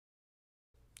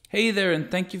Hey there, and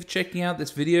thank you for checking out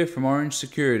this video from Orange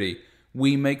Security.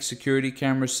 We make security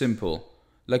cameras simple.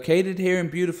 Located here in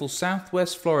beautiful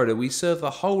Southwest Florida, we serve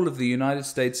the whole of the United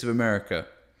States of America.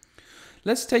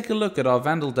 Let's take a look at our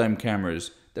Vandal dome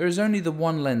cameras. There is only the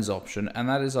one lens option, and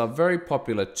that is our very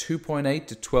popular 2.8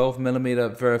 to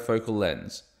 12mm Varifocal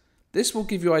lens. This will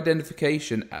give you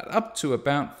identification at up to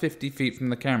about 50 feet from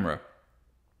the camera.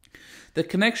 The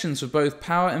connections for both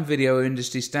power and video are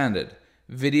industry standard.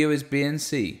 Video is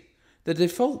BNC. The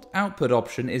default output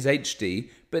option is HD,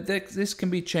 but this can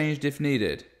be changed if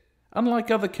needed. Unlike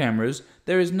other cameras,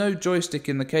 there is no joystick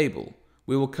in the cable.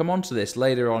 We will come on to this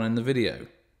later on in the video.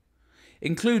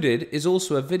 Included is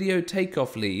also a video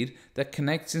takeoff lead that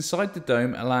connects inside the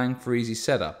dome, allowing for easy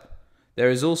setup. There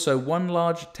is also one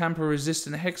large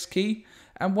tamper-resistant hex key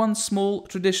and one small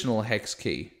traditional hex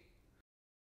key.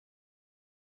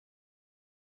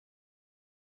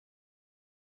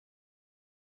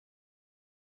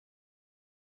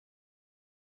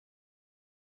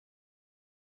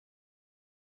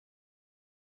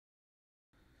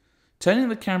 Turning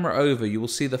the camera over, you will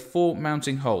see the 4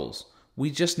 mounting holes. We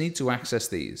just need to access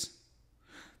these.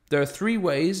 There are 3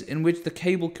 ways in which the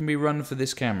cable can be run for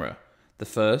this camera. The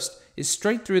first is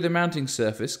straight through the mounting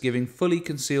surface, giving fully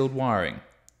concealed wiring.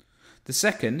 The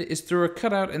second is through a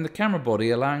cutout in the camera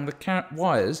body, allowing the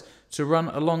wires to run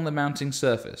along the mounting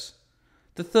surface.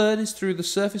 The third is through the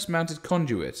surface mounted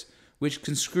conduit, which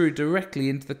can screw directly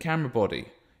into the camera body.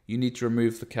 You need to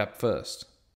remove the cap first.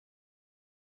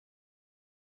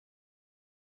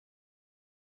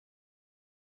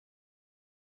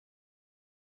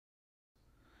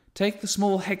 Take the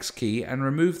small hex key and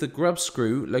remove the grub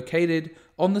screw located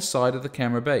on the side of the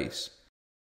camera base.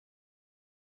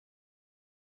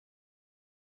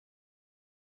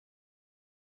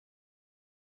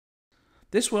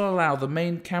 This will allow the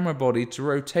main camera body to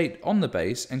rotate on the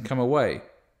base and come away.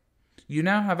 You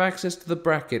now have access to the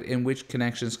bracket in which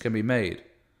connections can be made.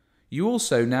 You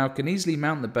also now can easily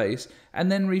mount the base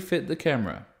and then refit the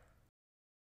camera.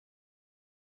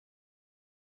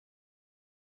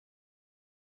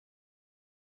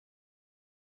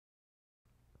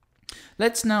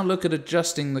 Let's now look at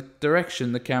adjusting the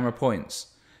direction the camera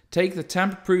points. Take the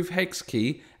tamper-proof hex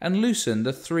key and loosen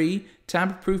the 3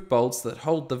 tamper-proof bolts that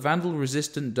hold the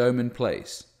Vandal-resistant dome in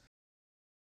place.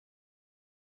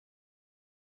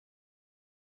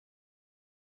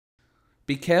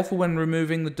 Be careful when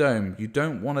removing the dome, you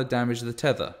don't want to damage the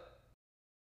tether.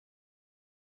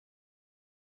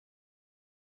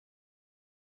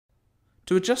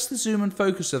 To adjust the zoom and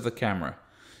focus of the camera,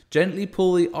 gently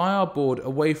pull the IR board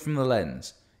away from the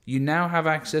lens. You now have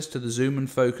access to the zoom and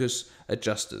focus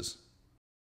adjusters.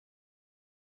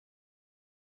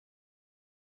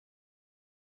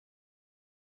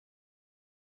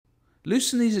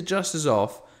 Loosen these adjusters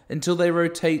off until they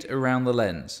rotate around the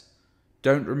lens.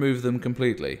 Don't remove them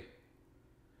completely.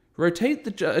 Rotate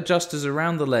the adjusters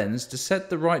around the lens to set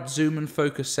the right zoom and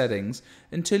focus settings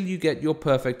until you get your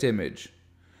perfect image.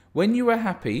 When you are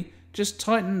happy, just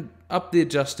tighten up the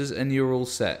adjusters and you're all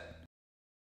set.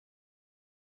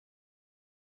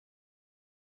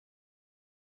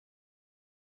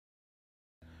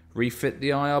 Refit the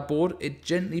IR board, it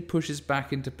gently pushes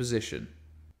back into position.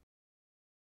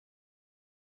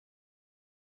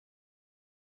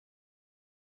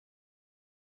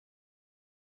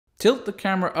 Tilt the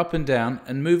camera up and down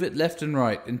and move it left and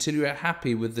right until you are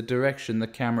happy with the direction the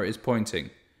camera is pointing.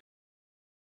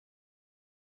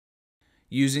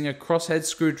 Using a crosshead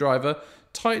screwdriver,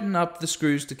 tighten up the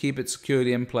screws to keep it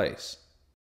securely in place.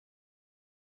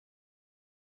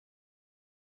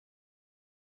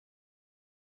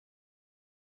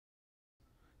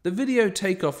 The video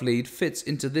takeoff lead fits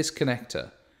into this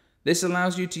connector. This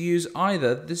allows you to use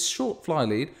either this short fly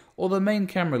lead or the main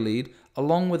camera lead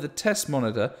along with a test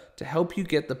monitor to help you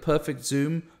get the perfect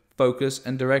zoom, focus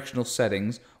and directional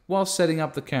settings while setting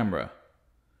up the camera.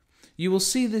 You will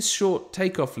see this short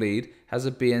takeoff lead has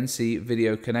a BNC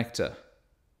video connector.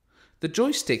 The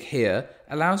joystick here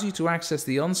allows you to access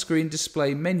the on-screen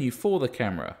display menu for the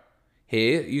camera.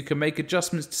 Here you can make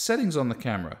adjustments to settings on the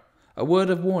camera. A word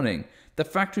of warning, the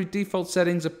factory default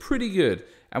settings are pretty good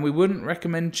and we wouldn't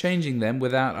recommend changing them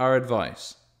without our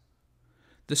advice.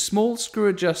 The small screw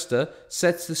adjuster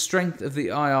sets the strength of the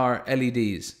IR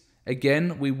LEDs.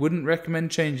 Again, we wouldn't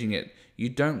recommend changing it. You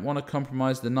don't want to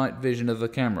compromise the night vision of the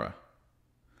camera.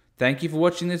 Thank you for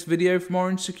watching this video from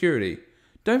Orange Security.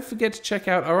 Don't forget to check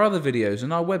out our other videos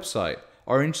on our website,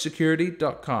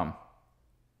 orangesecurity.com.